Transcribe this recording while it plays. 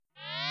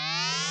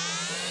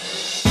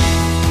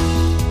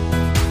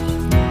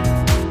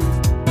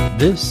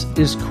This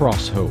is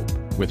Cross Hope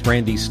with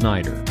Randy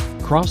Snyder.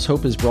 Cross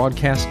Hope is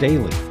broadcast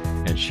daily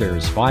and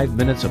shares 5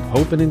 minutes of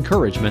hope and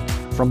encouragement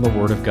from the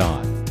Word of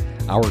God.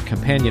 Our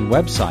companion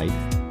website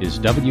is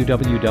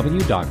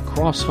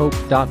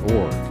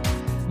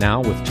www.crosshope.org. Now,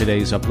 with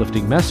today's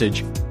uplifting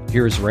message,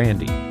 here's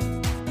Randy.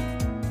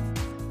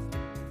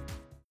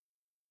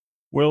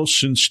 Well,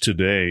 since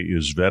today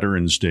is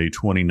Veterans Day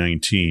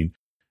 2019,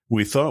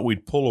 we thought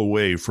we'd pull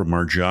away from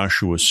our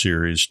Joshua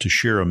series to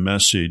share a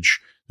message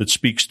that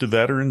speaks to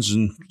veterans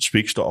and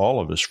speaks to all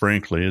of us,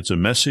 frankly. It's a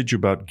message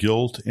about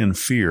guilt and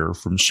fear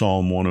from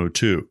Psalm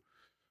 102.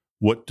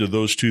 What do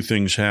those two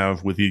things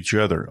have with each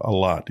other? A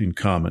lot in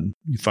common.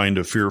 You find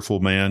a fearful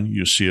man,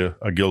 you see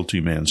a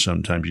guilty man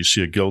sometimes. You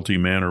see a guilty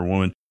man or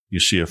woman, you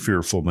see a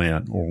fearful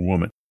man or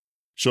woman.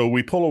 So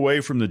we pull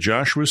away from the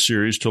Joshua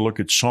series to look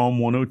at Psalm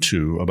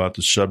 102 about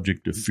the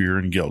subject of fear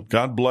and guilt.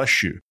 God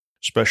bless you,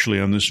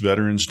 especially on this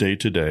Veterans Day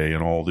today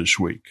and all this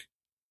week.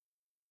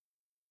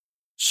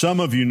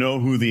 Some of you know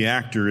who the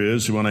actor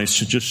is when I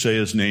just say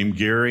his name,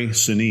 Gary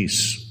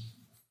Sinise. I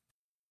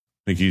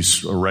think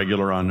he's a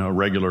regular on a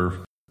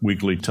regular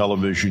weekly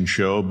television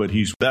show, but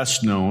he's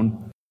best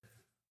known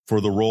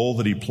for the role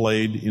that he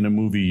played in a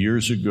movie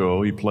years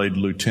ago. He played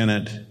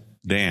Lieutenant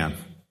Dan, a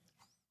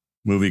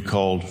movie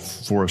called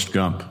Forrest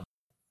Gump.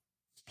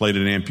 Played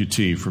an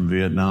amputee from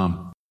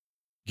Vietnam.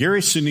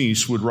 Gary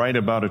Sinise would write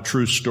about a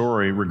true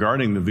story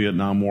regarding the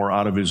Vietnam War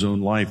out of his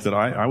own life that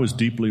I was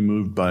deeply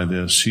moved by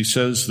this. He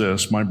says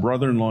this: my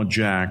brother-in-law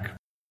Jack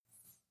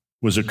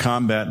was a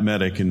combat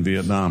medic in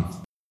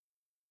Vietnam.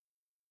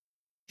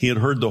 He had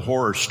heard the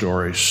horror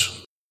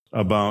stories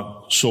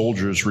about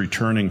soldiers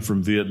returning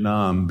from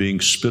Vietnam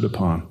being spit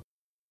upon,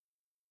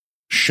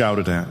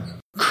 shouted at,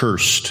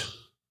 cursed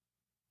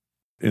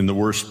in the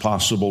worst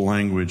possible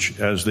language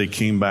as they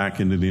came back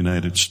into the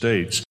United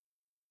States.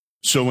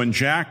 So when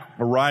Jack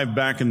arrived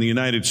back in the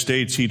United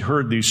States, he'd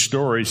heard these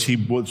stories. He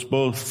was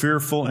both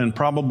fearful and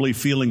probably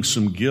feeling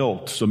some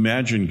guilt, some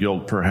imagined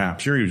guilt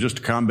perhaps. Here he was just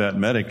a combat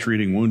medic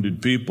treating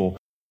wounded people,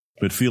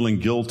 but feeling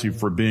guilty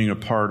for being a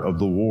part of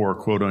the war,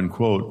 quote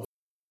unquote.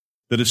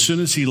 That as soon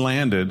as he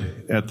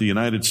landed at the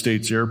United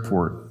States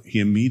airport,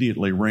 he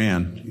immediately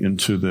ran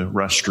into the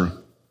restroom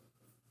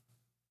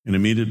and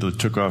immediately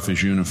took off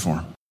his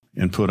uniform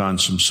and put on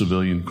some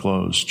civilian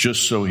clothes,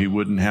 just so he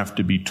wouldn't have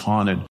to be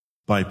taunted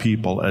by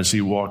people as he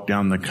walked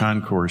down the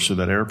concourse of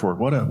that airport.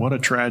 What a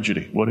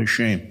tragedy. What a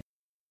shame.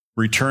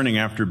 Returning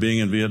after being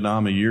in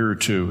Vietnam a year or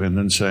two and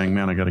then saying,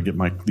 man, I got to get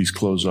these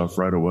clothes off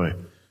right away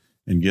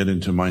and get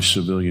into my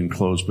civilian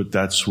clothes. But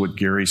that's what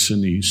Gary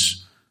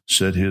Sinise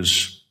said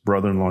his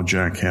brother-in-law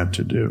Jack had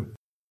to do.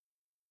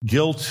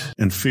 Guilt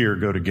and fear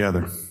go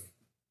together.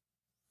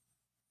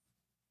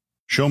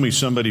 Show me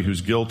somebody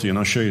who's guilty and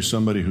I'll show you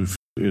somebody who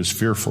is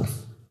fearful.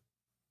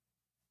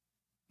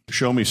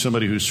 Show me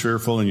somebody who's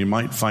fearful, and you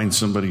might find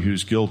somebody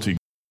who's guilty.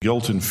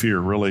 Guilt and fear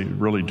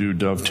really do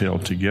dovetail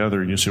together.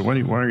 And you say, why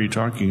are you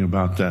talking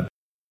about that?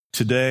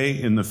 Today,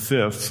 in the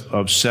fifth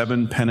of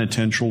 7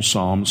 penitential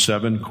psalms,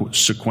 7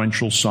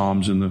 sequential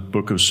psalms in the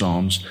book of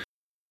Psalms,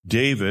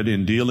 David,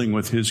 in dealing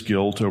with his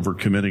guilt over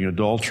committing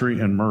adultery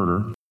and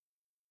murder,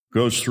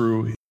 goes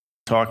through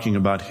talking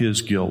about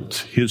his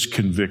guilt, his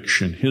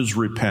conviction, his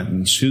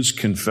repentance, his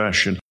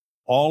confession.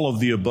 All of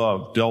the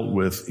above dealt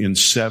with in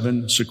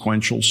 7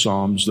 sequential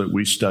psalms that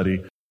we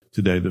study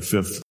today, the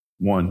fifth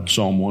one,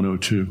 Psalm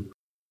 102,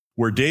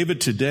 where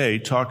David today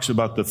talks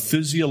about the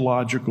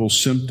physiological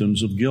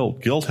symptoms of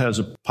guilt. Guilt has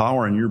a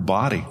power in your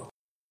body.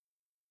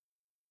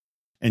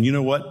 And you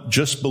know what?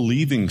 Just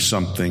believing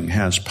something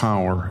has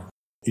power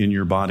in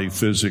your body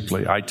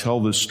physically. I tell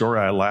this story,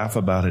 I laugh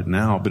about it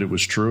now, but it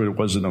was true. It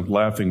wasn't a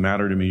laughing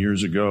matter to me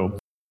years ago.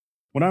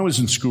 When I was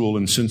in school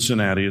in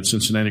Cincinnati, at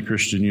Cincinnati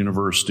Christian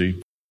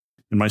University,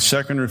 in my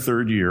second or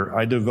third year,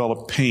 I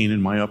developed pain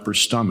in my upper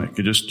stomach.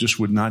 It just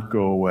would not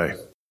go away.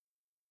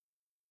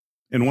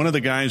 And one of the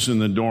guys in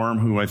the dorm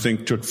who I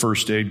think took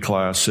first aid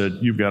class said,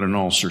 you've got an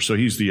ulcer. So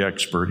he's the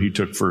expert. He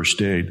took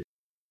first aid.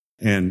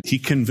 And he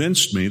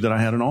convinced me that I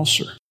had an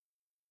ulcer.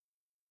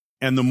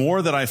 And the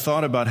more that I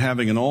thought about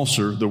having an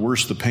ulcer, the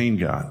worse the pain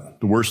got.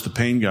 The worse the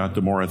pain got,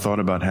 the more I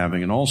thought about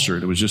having an ulcer.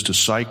 It was just a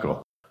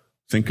cycle.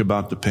 Think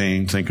about the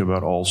pain, think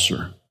about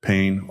ulcer.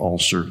 Pain,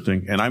 ulcer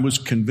thing. And I was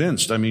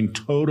convinced,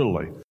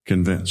 totally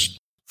convinced.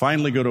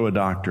 Finally go to a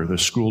doctor, the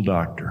school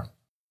doctor.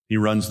 He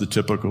runs the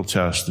typical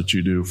test that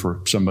you do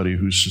for somebody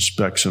who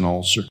suspects an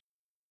ulcer.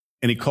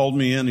 And he called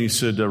me in and he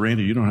said,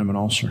 Randy, you don't have an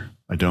ulcer.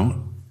 I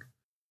don't.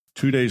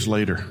 2 days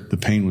later, the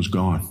pain was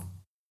gone.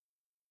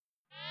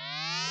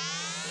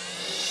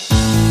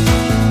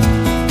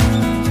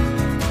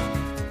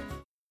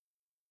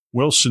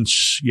 Well,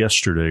 since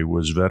yesterday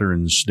was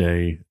Veterans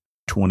Day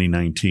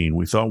 2019,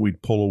 we thought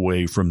we'd pull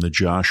away from the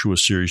Joshua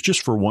series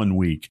just for 1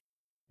 week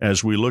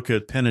as we look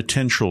at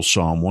penitential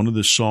psalm, one of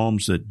the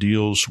psalms that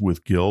deals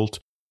with guilt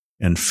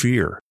and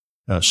fear.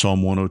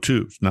 Psalm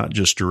 102. It's not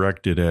just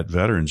directed at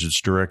veterans,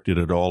 it's directed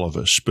at all of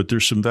us. But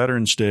there's some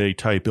Veterans Day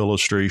type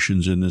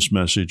illustrations in this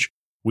message.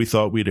 We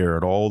thought we'd air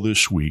it all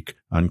this week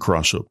on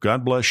Cross Hope.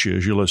 God bless you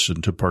as you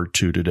listen to part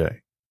 2 today.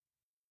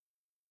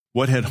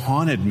 what had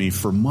haunted me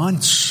for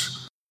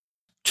months.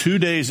 2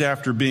 days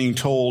after being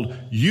told,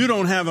 you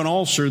don't have an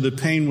ulcer, the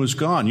pain was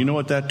gone. You know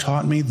what that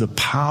taught me? The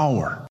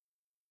power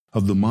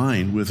of the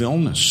mind with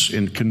illness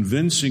and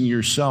convincing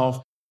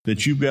yourself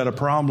that you've got a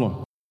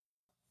problem.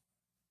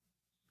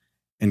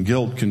 And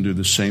guilt can do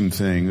the same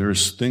thing.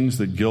 There's things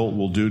that guilt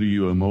will do to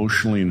you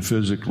emotionally and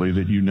physically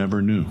that you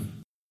never knew.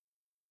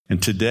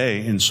 And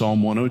today in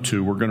Psalm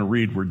 102, we're going to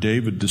read where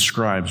David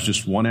describes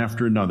just one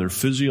after another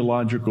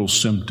physiological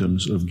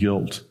symptoms of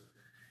guilt.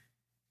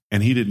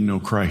 And he didn't know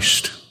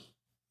Christ.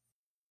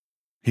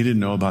 He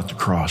didn't know about the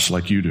cross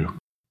like you do,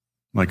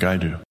 like I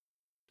do.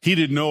 He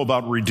didn't know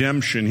about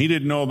redemption. He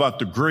didn't know about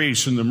the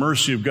grace and the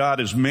mercy of God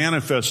as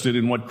manifested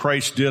in what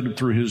Christ did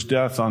through his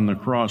death on the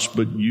cross,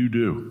 but you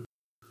do.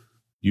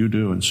 You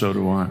do, and so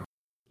do I.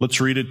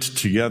 Let's read it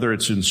together.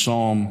 It's in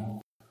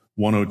Psalm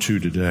 102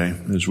 today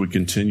as we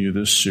continue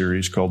this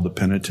series called the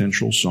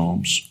Penitential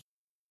Psalms.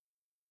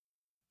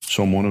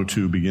 Psalm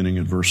 102, beginning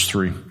at verse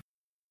 3.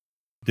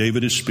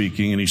 David is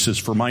speaking, and he says,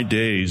 "For my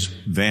days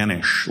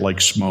vanish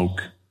like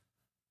smoke.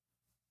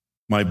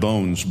 My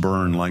bones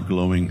burn like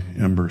glowing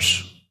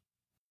embers.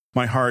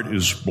 My heart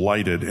is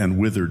blighted and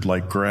withered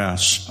like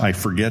grass. I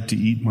forget to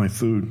eat my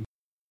food.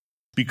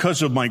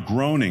 Because of my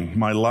groaning,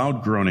 my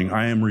loud groaning,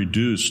 I am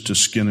reduced to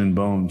skin and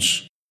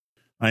bones.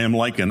 I am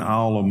like an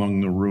owl among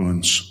the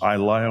ruins. I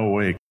lie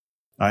awake.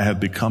 I have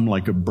become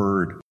like a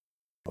bird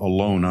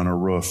alone on a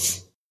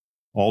roof.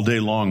 All day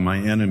long my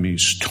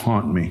enemies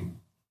taunt me.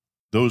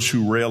 Those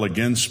who rail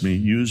against me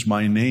use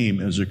my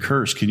name as a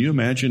curse." Can you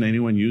imagine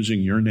anyone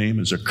using your name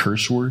as a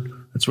curse word?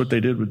 That's what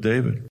they did with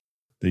David.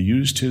 They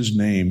used his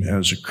name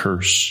as a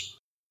curse.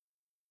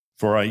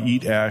 "For I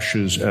eat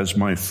ashes as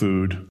my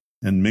food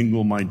and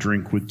mingle my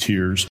drink with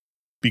tears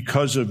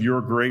because of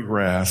your great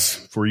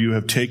wrath, for you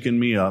have taken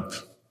me up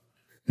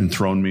and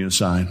thrown me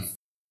aside."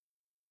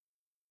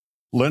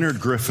 Leonard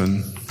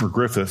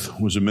Griffith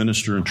was a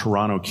minister in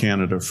Toronto,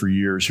 Canada for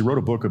years. He wrote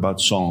a book about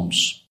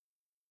Psalms.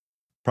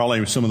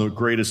 Probably some of the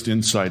greatest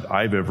insight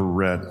I've ever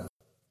read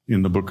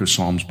in the book of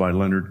Psalms by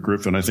Leonard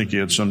Griffith. I think he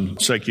had some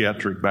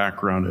psychiatric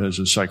background as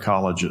a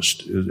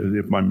psychologist,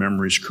 if my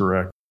memory is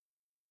correct.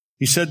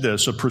 He said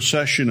this, "A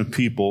procession of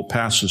people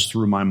passes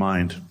through my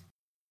mind.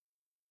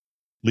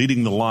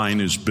 Leading the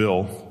line is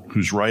Bill,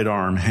 whose right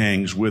arm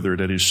hangs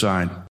withered at his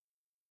side.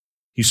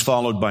 He's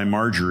followed by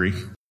Marjorie,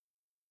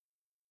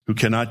 who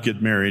cannot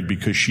get married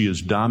because she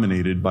is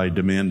dominated by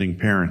demanding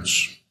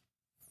parents.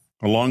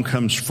 Along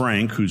comes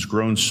Frank, whose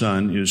grown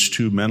son is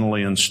too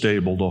mentally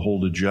unstable to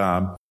hold a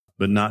job,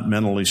 but not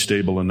mentally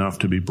stable enough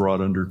to be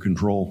brought under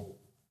control.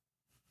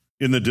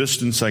 In the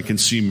distance, I can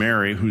see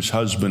Mary, whose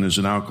husband is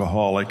an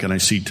alcoholic, and I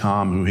see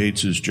Tom, who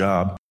hates his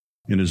job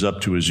and is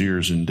up to his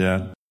ears in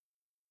debt.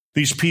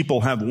 These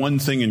people have one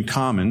thing in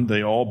common.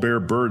 They all bear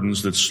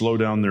burdens that slow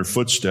down their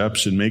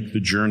footsteps and make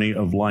the journey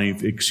of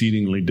life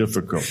exceedingly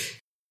difficult.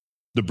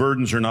 The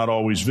burdens are not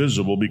always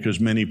visible because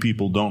many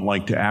people don't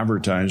like to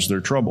advertise their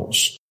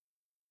troubles.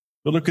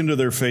 But look into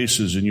their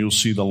faces and you'll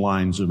see the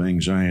lines of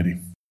anxiety.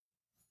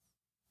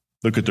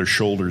 Look at their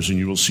shoulders and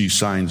you will see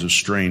signs of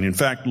strain. In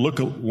fact, look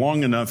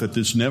long enough at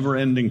this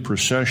never-ending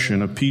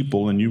procession of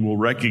people and you will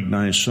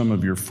recognize some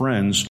of your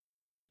friends.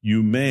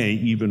 You may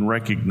even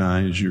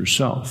recognize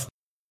yourself."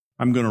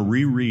 I'm going to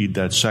reread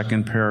that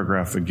second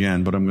paragraph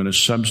again, but I'm going to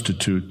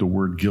substitute the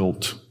word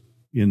guilt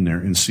in there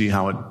and see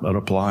how it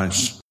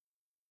applies.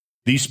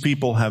 These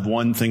people have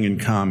one thing in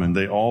common.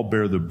 They all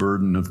bear the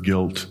burden of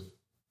guilt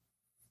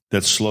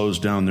that slows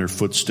down their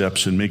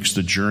footsteps and makes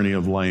the journey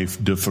of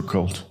life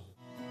difficult.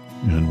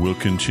 And we'll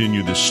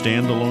continue the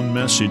standalone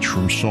message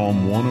from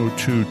Psalm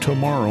 102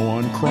 tomorrow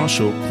on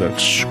Crosshope.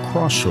 That's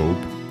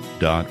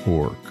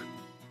crosshope.org.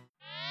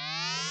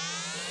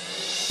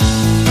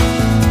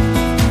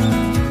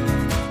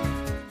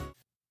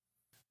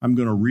 I'm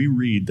going to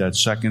reread that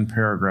second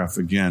paragraph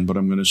again, but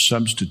I'm going to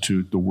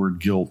substitute the word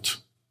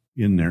guilt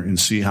in there and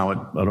see how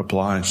it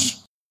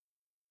applies.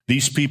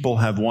 These people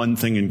have one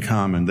thing in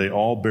common. They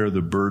all bear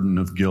the burden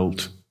of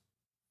guilt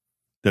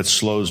that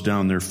slows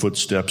down their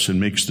footsteps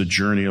and makes the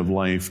journey of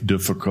life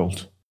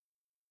difficult.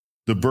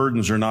 The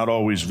burdens are not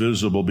always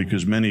visible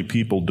because many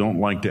people don't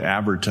like to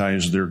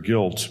advertise their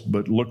guilt,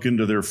 but look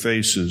into their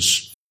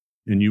faces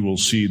and you will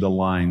see the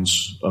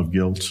lines of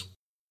guilt.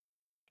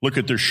 Look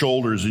at their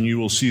shoulders and you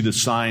will see the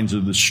signs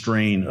of the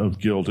strain of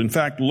guilt. In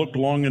fact, look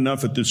long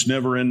enough at this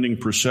never-ending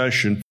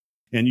procession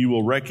and you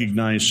will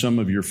recognize some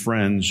of your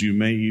friends. You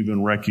may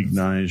even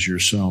recognize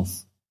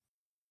yourself.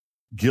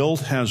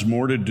 Guilt has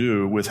more to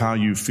do with how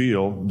you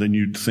feel than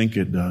you'd think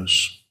it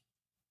does.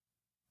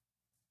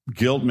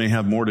 Guilt may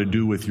have more to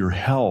do with your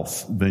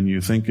health than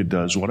you think it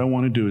does. What I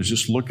want to do is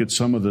just look at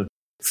some of the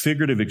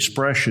figurative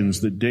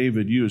expressions that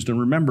David used. And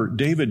remember,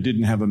 David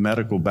didn't have a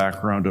medical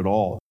background at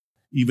all,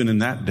 even in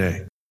that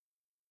day.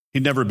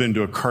 He'd never been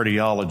to a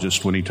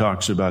cardiologist when he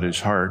talks about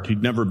his heart.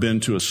 He'd never been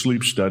to a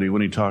sleep study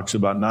when he talks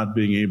about not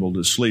being able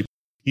to sleep.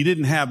 He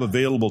didn't have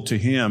available to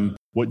him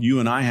what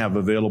you and I have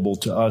available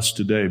to us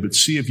today. But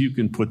see if you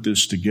can put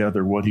this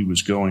together, what he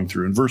was going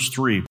through. In verse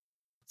 3,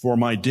 for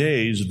my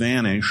days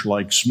vanish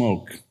like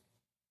smoke.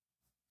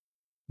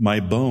 My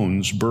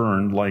bones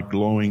burn like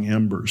glowing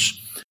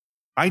embers.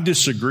 I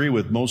disagree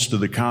with most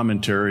of the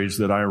commentaries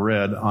that I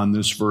read on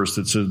this verse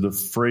that says the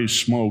phrase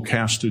smoke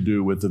has to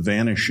do with the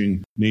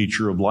vanishing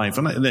nature of life.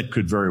 And that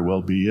could very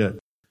well be it.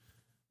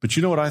 But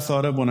you know what I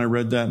thought of when I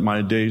read that?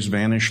 My days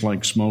vanish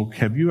like smoke.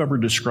 Have you ever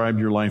described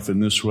your life in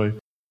this way?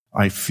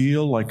 I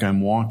feel like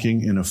I'm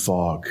walking in a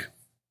fog.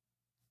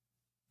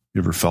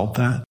 You ever felt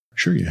that?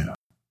 Sure you have.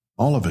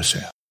 All of us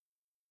have.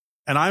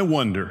 And I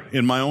wonder,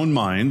 in my own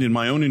mind, in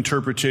my own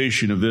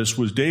interpretation of this,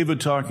 was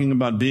David talking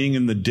about being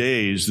in the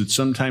days that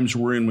sometimes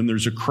we're in when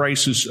there's a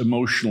crisis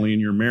emotionally in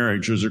your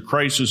marriage, there's a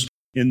crisis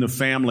in the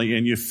family,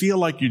 and you feel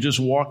like you're just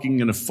walking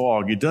in a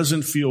fog. It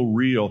doesn't feel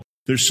real.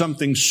 There's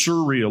something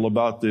surreal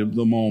about the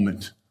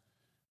moment.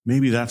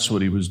 Maybe that's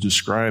what he was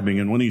describing.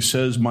 And when he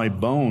says, my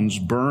bones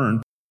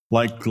burn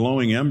like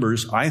glowing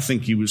embers, I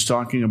think he was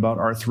talking about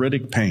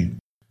arthritic pain.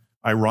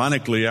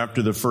 Ironically,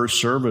 after the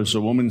first service,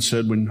 a woman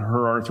said when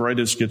her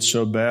arthritis gets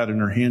so bad in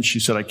her hands, she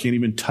said, I can't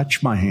even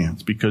touch my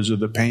hands because of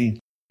the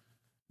pain,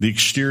 the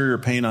exterior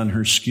pain on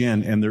her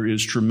skin. And there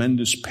is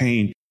tremendous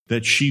pain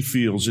that she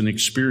feels and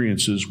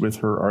experiences with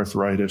her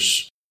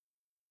arthritis.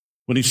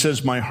 When he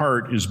says, my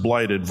heart is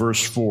blighted,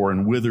 verse 4,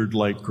 and withered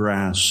like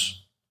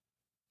grass,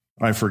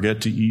 I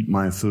forget to eat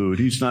my food.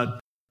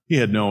 He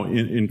had no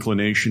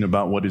inclination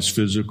about what his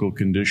physical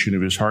condition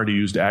of his heart. He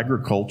used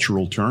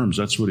agricultural terms.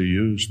 That's what he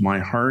used. My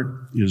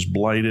heart is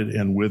blighted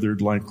and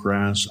withered like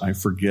grass. I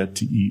forget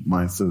to eat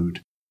my food.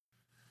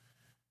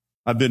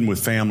 I've been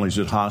with families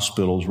at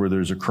hospitals where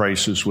there's a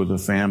crisis with a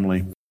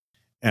family,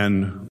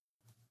 and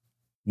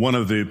one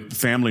of the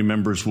family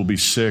members will be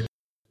sick.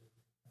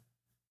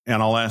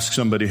 And I'll ask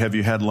somebody, have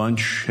you had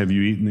lunch? Have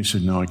you eaten? They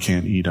said, no, I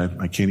can't eat.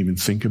 I can't even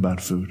think about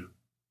food.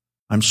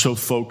 I'm so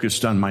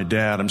focused on my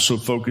dad. I'm so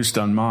focused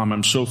on mom.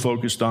 I'm so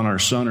focused on our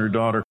son or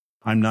daughter.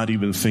 I'm not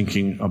even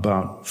thinking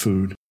about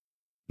food.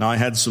 Now, I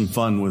had some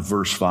fun with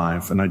verse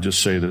 5, and I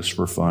just say this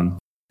for fun.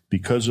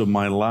 Because of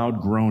my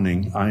loud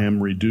groaning, I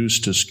am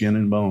reduced to skin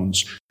and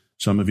bones.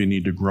 Some of you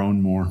need to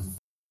groan more.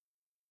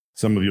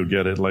 Some of you will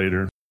get it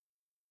later.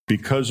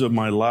 Because of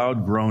my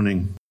loud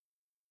groaning,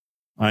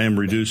 I am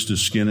reduced to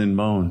skin and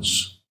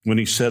bones. When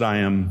he said, I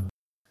am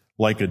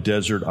like a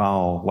desert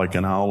owl, like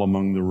an owl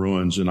among the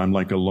ruins, and I'm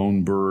like a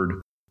lone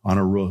bird on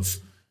a roof.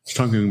 It's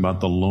talking about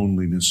the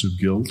loneliness of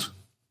guilt.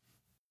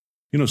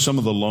 You know, some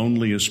of the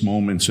loneliest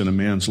moments in a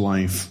man's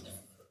life,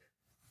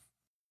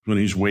 when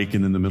he's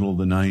waking in the middle of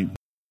the night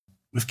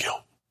with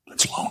guilt.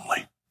 It's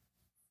lonely.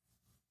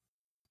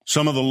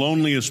 Some of the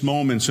loneliest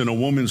moments in a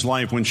woman's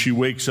life when she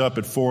wakes up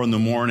at 4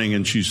 a.m.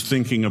 and she's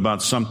thinking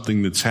about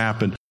something that's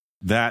happened.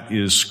 That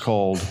is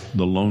called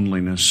the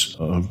loneliness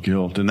of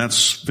guilt. And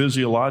that's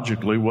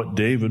physiologically what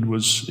David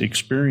was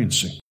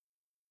experiencing.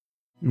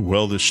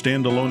 Well, the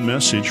standalone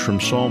message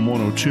from Psalm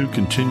 102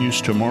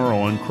 continues tomorrow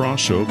on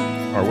Crosshope.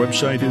 Our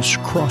website is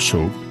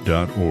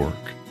crosshope.org.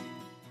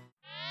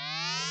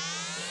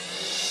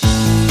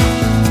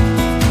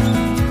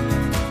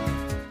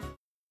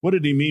 What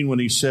did he mean when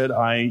he said,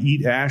 I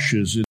eat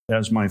ashes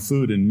as my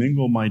food and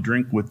mingle my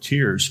drink with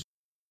tears?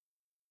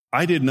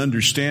 I didn't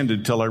understand it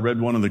until I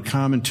read one of the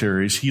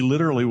commentaries. He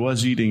literally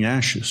was eating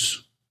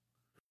ashes.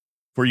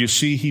 For you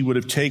see, he would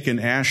have taken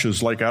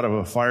ashes like out of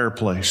a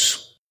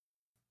fireplace.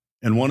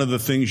 And one of the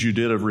things you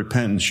did of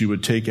repentance, you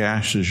would take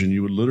ashes and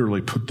you would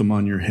literally put them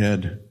on your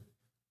head.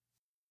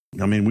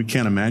 I mean, we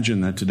can't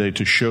imagine that today,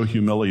 to show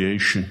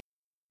humiliation,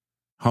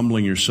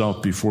 humbling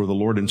yourself before the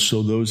Lord. And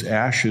so those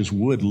ashes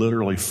would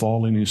literally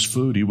fall in his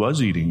food. He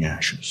was eating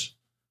ashes,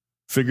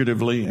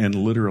 figuratively and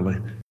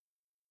literally,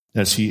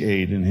 as he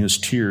ate, and his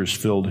tears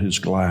filled his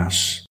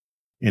glass.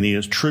 And he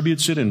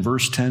attributes it in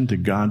verse 10 to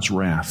God's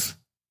wrath,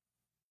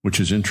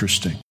 which is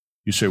interesting.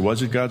 You say,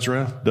 was it God's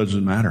wrath?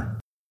 Doesn't matter.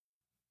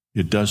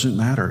 It doesn't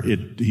matter.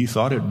 He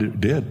thought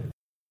it did.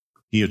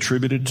 He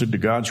attributed it to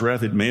God's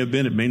wrath. It may have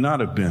been, it may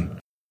not have been,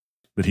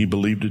 but he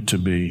believed it to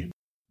be.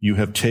 You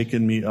have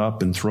taken me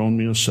up and thrown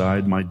me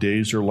aside. My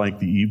days are like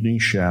the evening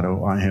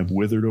shadow. I have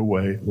withered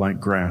away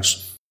like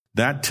grass.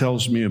 That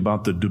tells me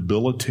about the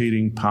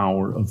debilitating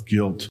power of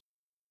guilt.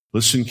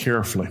 Listen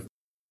carefully.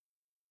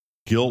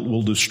 Guilt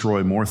will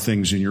destroy more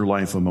things in your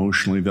life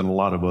emotionally than a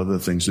lot of other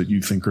things that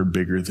you think are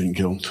bigger than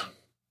guilt.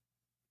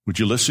 Would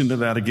you listen to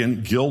that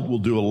again? Guilt will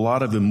do a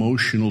lot of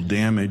emotional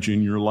damage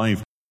in your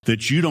life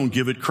that you don't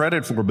give it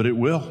credit for, but it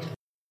will.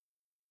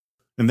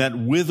 And that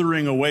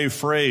withering away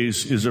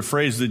phrase is a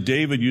phrase that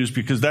David used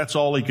because that's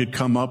all he could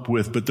come up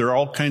with. But there are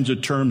all kinds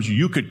of terms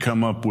you could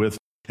come up with,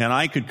 and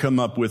I could come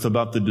up with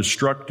about the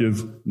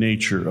destructive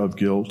nature of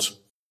guilt.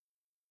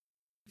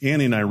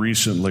 Annie and I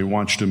recently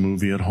watched a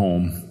movie at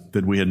home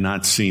that we had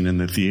not seen in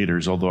the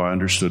theaters, although I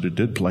understood it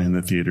did play in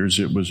the theaters.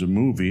 It was a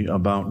movie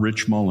about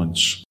Rich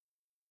Mullins.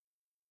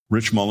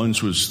 Rich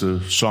Mullins was the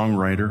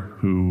songwriter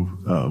who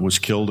was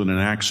killed in an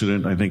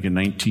accident, I think in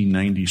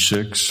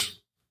 1996,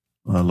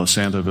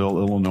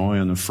 LaSantaville, Illinois,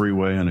 on the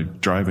freeway,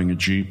 and driving a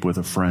Jeep with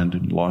a friend,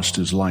 and lost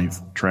his life.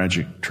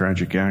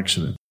 Tragic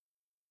accident.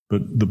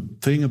 But the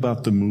thing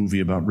about the movie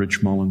about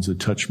Rich Mullins that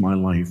touched my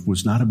life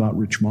was not about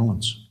Rich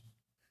Mullins.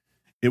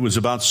 It was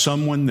about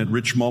someone that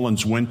Rich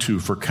Mullins went to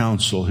for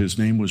counsel. His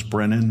name was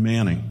Brennan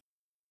Manning,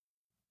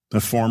 a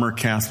former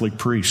Catholic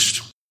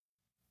priest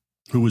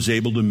who was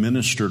able to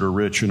minister to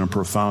Rich in a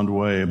profound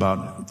way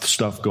about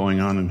stuff going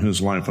on in his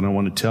life. And I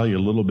want to tell you a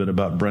little bit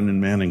about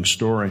Brennan Manning's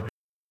story.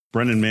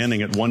 Brennan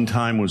Manning at one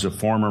time was a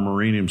former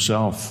Marine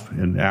himself,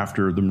 and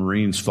after the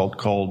Marines felt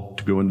called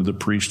to go into the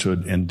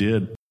priesthood and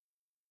did,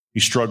 he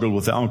struggled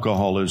with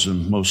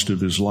alcoholism most of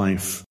his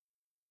life.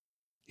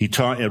 He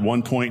taught at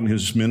one point in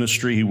his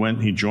ministry,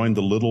 he joined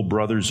the Little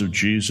Brothers of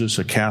Jesus,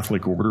 a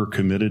Catholic order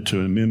committed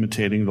to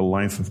imitating the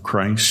life of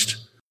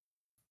Christ.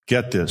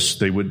 Get this,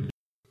 they would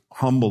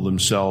humble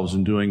themselves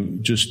in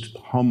doing just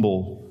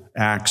humble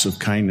acts of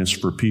kindness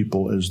for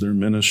people as their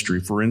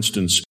ministry. For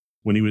instance,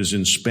 when he was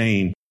in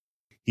Spain,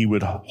 he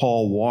would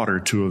haul water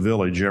to a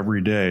village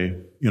every day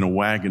in a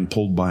wagon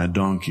pulled by a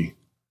donkey.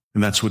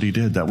 And that's what he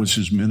did. That was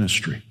his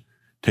ministry,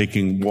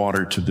 taking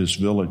water to this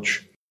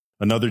village.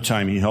 Another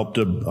time he helped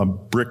a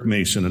brick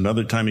mason.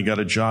 Another time he got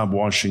a job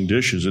washing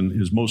dishes. And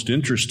his most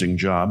interesting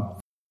job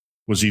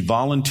was he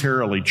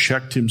voluntarily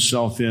checked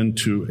himself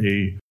into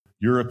a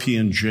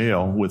European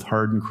jail with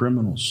hardened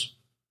criminals,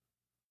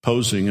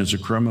 posing as a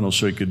criminal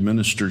so he could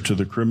minister to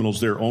the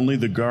criminals there. Only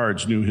the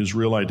guards knew his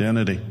real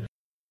identity.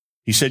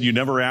 He said, you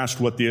never asked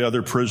what the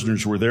other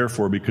prisoners were there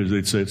for because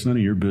they'd say, it's none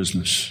of your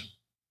business.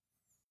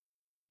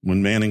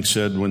 When Manning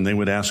said, when they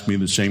would ask me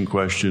the same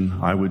question,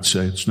 I would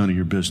say, it's none of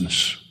your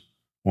business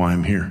why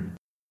I'm here.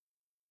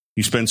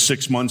 He spent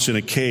 6 months in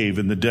a cave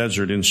in the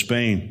desert in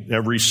Spain.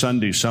 Every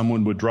Sunday,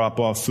 someone would drop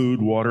off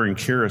food, water, and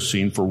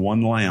kerosene for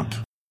one lamp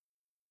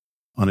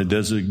on a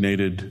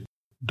designated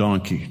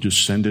donkey.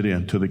 Just send it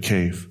in to the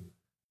cave.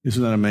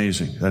 Isn't that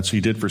amazing? That's what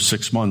he did for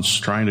 6 months,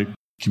 trying to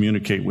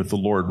communicate with the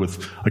Lord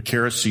with a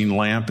kerosene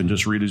lamp and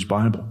just read his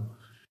Bible.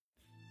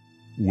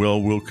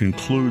 Well, we'll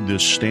conclude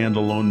this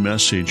standalone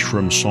message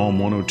from Psalm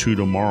 102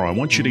 tomorrow. I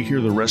want you to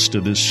hear the rest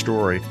of this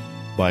story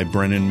by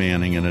Brennan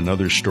Manning and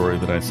another story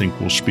that I think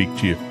will speak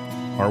to you.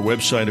 Our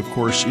website, of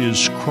course,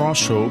 is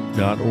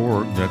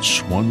crosshope.org.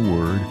 That's one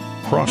word,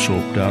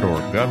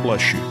 crosshope.org. God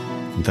bless you,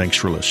 and thanks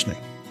for listening.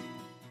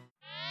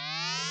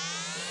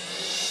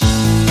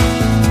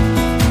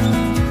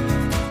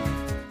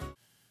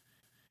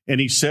 And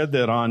he said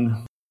that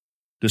on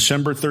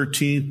December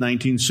 13th,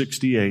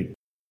 1968,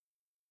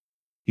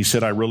 he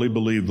said, I really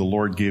believe the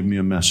Lord gave me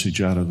a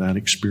message out of that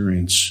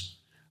experience.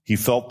 He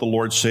felt the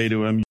Lord say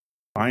to him,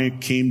 I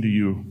came to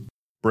you,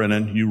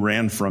 Brennan. You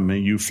ran from me.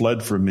 You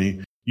fled from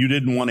me. You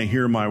didn't want to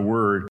hear my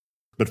word.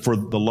 But for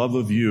the love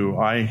of you,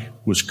 I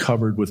was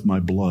covered with my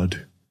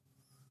blood.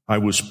 I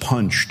was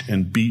punched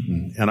and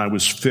beaten, and I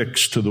was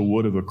fixed to the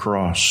wood of a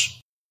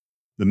cross.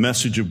 The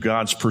message of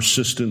God's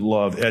persistent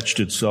love etched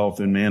itself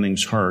in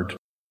Manning's heart.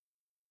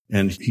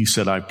 And he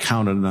said, I've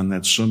counted on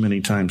that so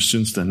many times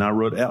since then. I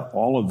wrote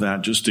all of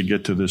that just to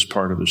get to this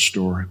part of the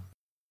story.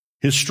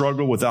 His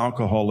struggle with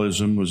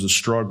alcoholism was a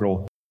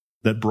struggle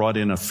that brought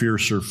in a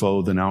fiercer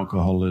foe than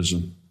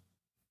alcoholism.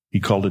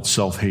 He called it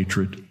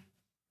self-hatred.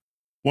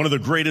 One of the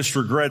greatest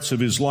regrets of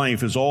his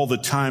life is all the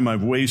time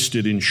I've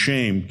wasted in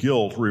shame,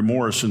 guilt,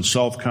 remorse, and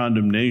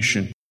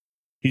self-condemnation.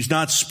 He's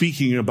not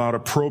speaking about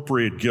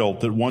appropriate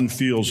guilt that one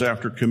feels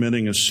after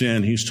committing a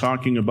sin. He's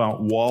talking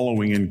about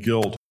wallowing in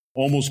guilt,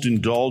 almost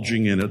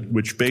indulging in it,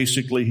 which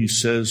basically he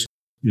says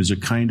is a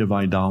kind of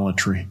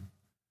idolatry,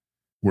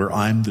 where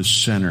I'm the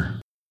center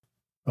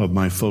of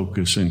my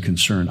focus and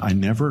concern. I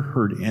never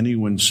heard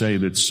anyone say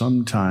that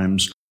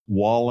sometimes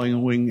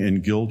wallowing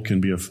in guilt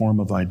can be a form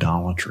of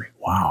idolatry.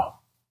 Wow.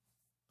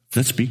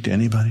 Does that speak to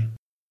anybody?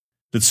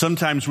 That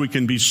sometimes we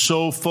can be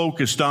so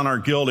focused on our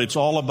guilt, it's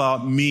all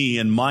about me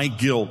and my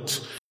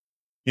guilt.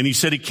 And he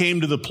said he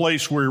came to the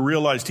place where he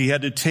realized he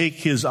had to take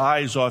his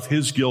eyes off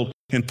his guilt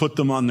and put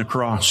them on the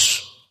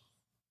cross.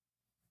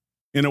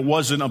 And it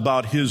wasn't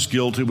about his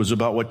guilt, it was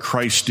about what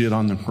Christ did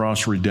on the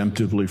cross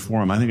redemptively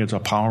for him. I think it's a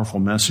powerful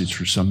message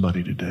for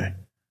somebody today.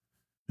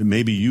 And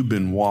maybe you've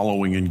been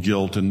wallowing in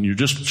guilt and you're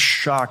just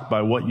shocked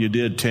by what you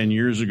did 10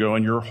 years ago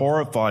and you're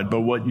horrified by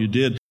what you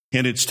did.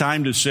 And it's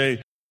time to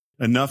say,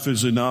 enough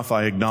is enough.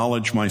 I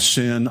acknowledge my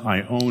sin.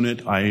 I own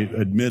it. I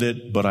admit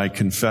it, but I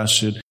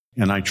confess it.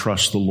 And I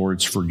trust the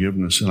Lord's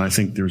forgiveness. And I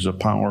think there's a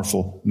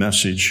powerful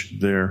message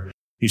there.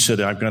 He said,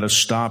 I've got to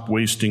stop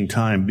wasting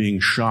time being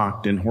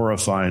shocked and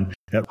horrified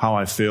at how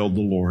I failed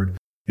the Lord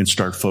and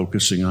start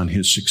focusing on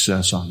his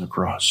success on the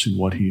cross and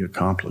what he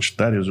accomplished.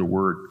 That is a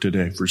word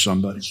today for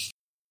somebody.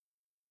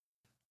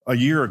 A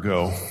year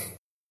ago,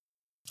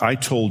 I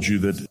told you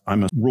that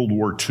I'm a World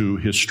War II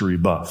history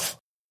buff.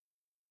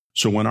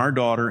 So when our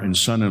daughter and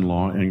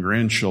son-in-law and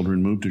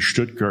grandchildren moved to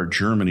Stuttgart,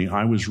 Germany,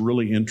 I was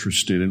really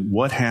interested in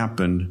what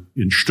happened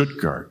in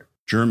Stuttgart,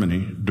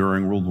 Germany,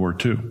 during World War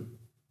II.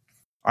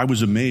 I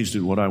was amazed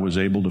at what I was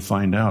able to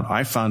find out.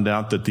 I found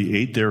out that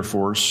the 8th Air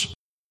Force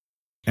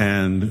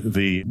and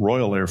the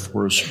Royal Air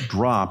Force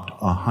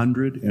dropped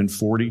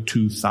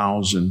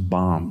 142,000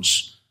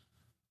 bombs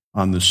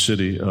on the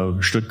city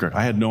of Stuttgart.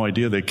 I had no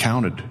idea they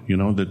counted,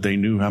 that they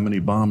knew how many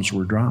bombs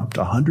were dropped.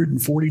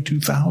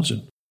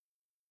 142,000.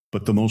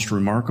 But the most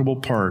remarkable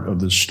part of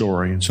this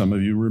story, and some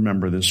of you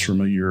remember this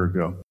from a year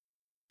ago,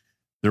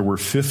 there were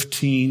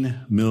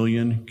 15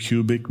 million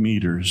cubic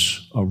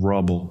meters of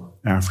rubble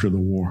after the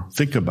war.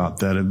 Think about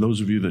that. And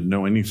those of you that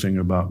know anything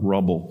about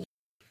rubble,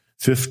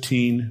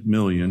 15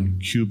 million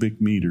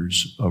cubic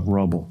meters of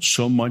rubble.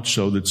 So much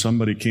so that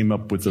somebody came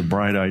up with the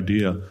bright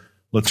idea,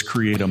 let's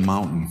create a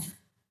mountain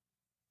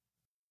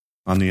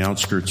on the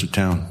outskirts of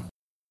town.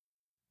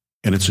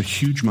 And it's a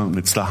huge mountain.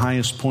 It's the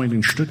highest point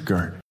in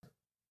Stuttgart.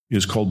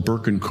 Is called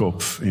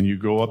Birkenkopf, and you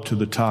go up to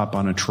the top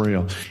on a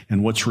trail.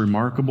 And what's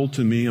remarkable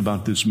to me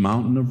about this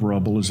mountain of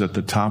rubble is at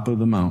the top of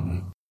the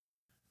mountain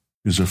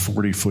is a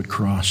 40-foot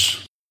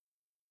cross.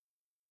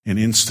 And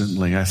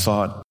instantly I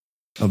thought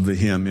of the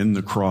hymn, "In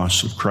the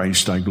cross of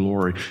Christ I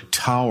glory,"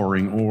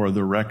 towering o'er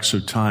the wrecks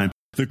of time.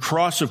 The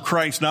cross of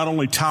Christ not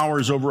only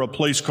towers over a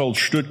place called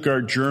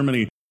Stuttgart,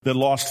 Germany, that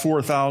lost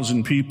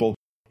 4,000 people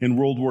in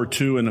World War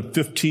II and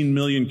 15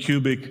 million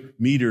cubic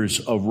meters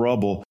of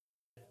rubble.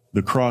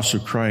 The cross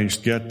of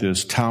Christ, get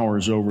this,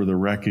 towers over the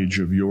wreckage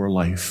of your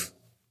life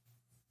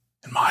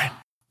and mine.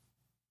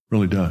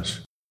 Really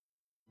does.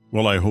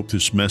 Well, I hope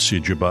this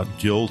message about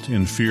guilt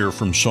and fear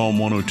from Psalm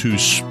 102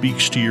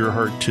 speaks to your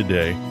heart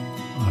today.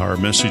 Our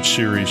message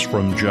series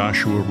from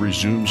Joshua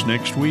resumes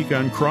next week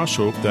on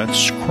Crosshope.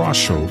 That's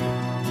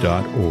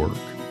crosshope.org.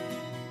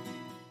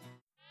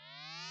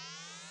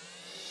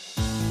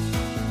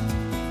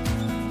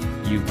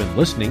 You've been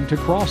listening to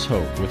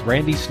Crosshope with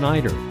Randy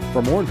Snyder.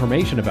 For more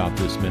information about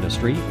this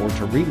ministry or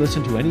to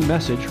re-listen to any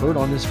message heard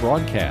on this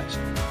broadcast,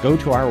 go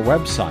to our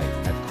website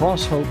at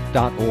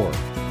crosshope.org.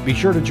 Be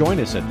sure to join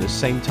us at this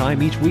same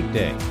time each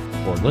weekday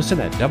or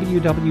listen at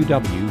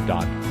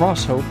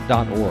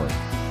www.crosshope.org.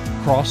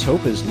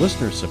 Crosshope is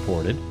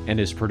listener-supported and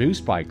is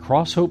produced by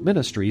Crosshope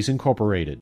Ministries, Incorporated.